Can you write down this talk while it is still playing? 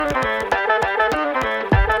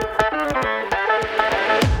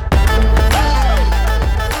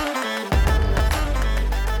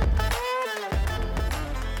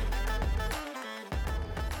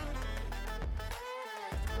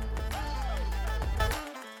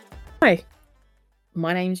Hi,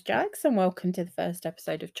 my name's Jags, and welcome to the first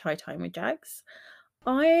episode of Chai Time with Jags.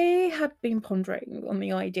 I had been pondering on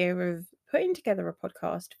the idea of putting together a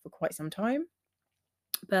podcast for quite some time,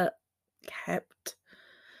 but kept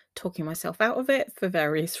talking myself out of it for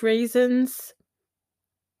various reasons.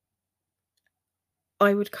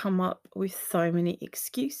 I would come up with so many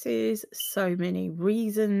excuses, so many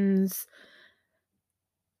reasons.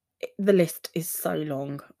 The list is so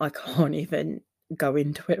long, I can't even go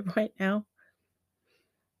into it right now.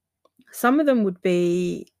 Some of them would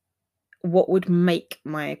be what would make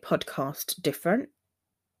my podcast different,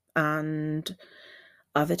 and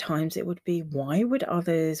other times it would be why would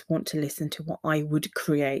others want to listen to what I would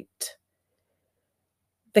create.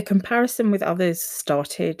 The comparison with others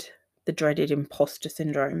started the dreaded imposter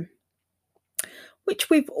syndrome, which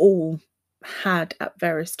we've all had at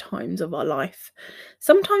various times of our life,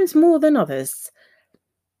 sometimes more than others.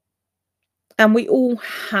 And we all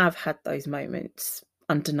have had those moments,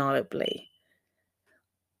 undeniably.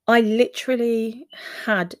 I literally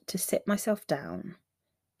had to sit myself down,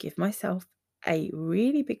 give myself a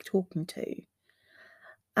really big talking to,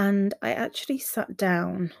 and I actually sat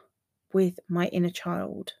down with my inner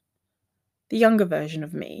child, the younger version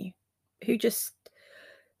of me, who just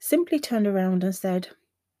simply turned around and said,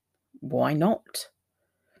 "Why not?"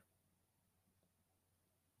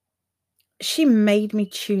 She made me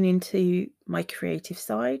tune into my creative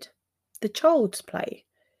side, the child's play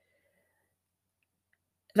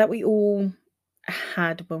that we all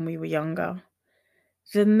had when we were younger.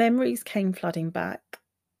 The memories came flooding back,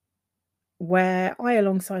 where I,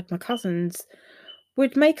 alongside my cousins,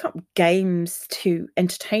 would make up games to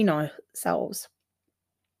entertain ourselves.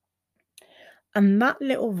 And that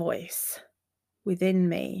little voice within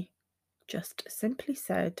me just simply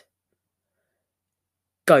said,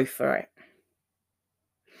 "Go for it."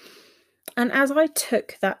 And as I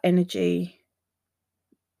took that energy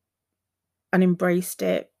and embraced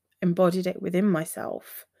it, embodied it within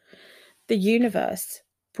myself, the universe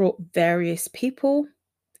brought various people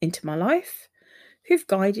into my life who've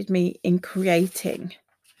guided me in creating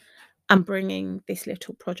and bringing this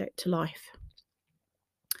little project to life.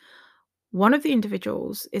 One of the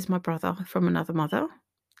individuals is my brother from another mother,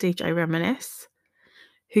 DJ Reminisce,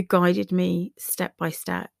 who guided me step by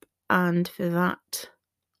step. And for that,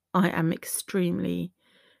 I am extremely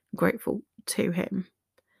grateful to him.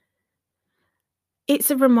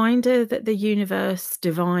 It's a reminder that the universe,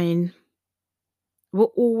 divine,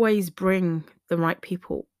 will always bring the right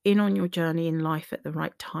people in on your journey in life at the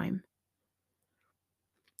right time.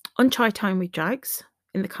 On Chai Time with Jags,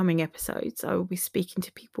 in the coming episodes, I will be speaking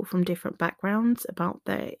to people from different backgrounds about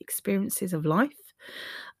their experiences of life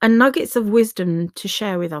and nuggets of wisdom to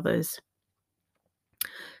share with others.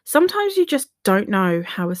 Sometimes you just don't know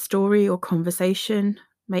how a story or conversation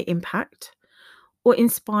may impact or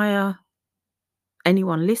inspire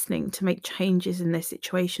anyone listening to make changes in their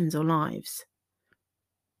situations or lives.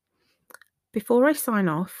 Before I sign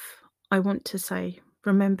off, I want to say,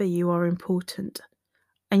 remember you are important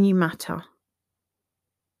and you matter.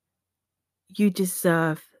 You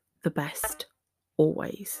deserve the best,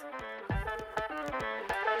 always.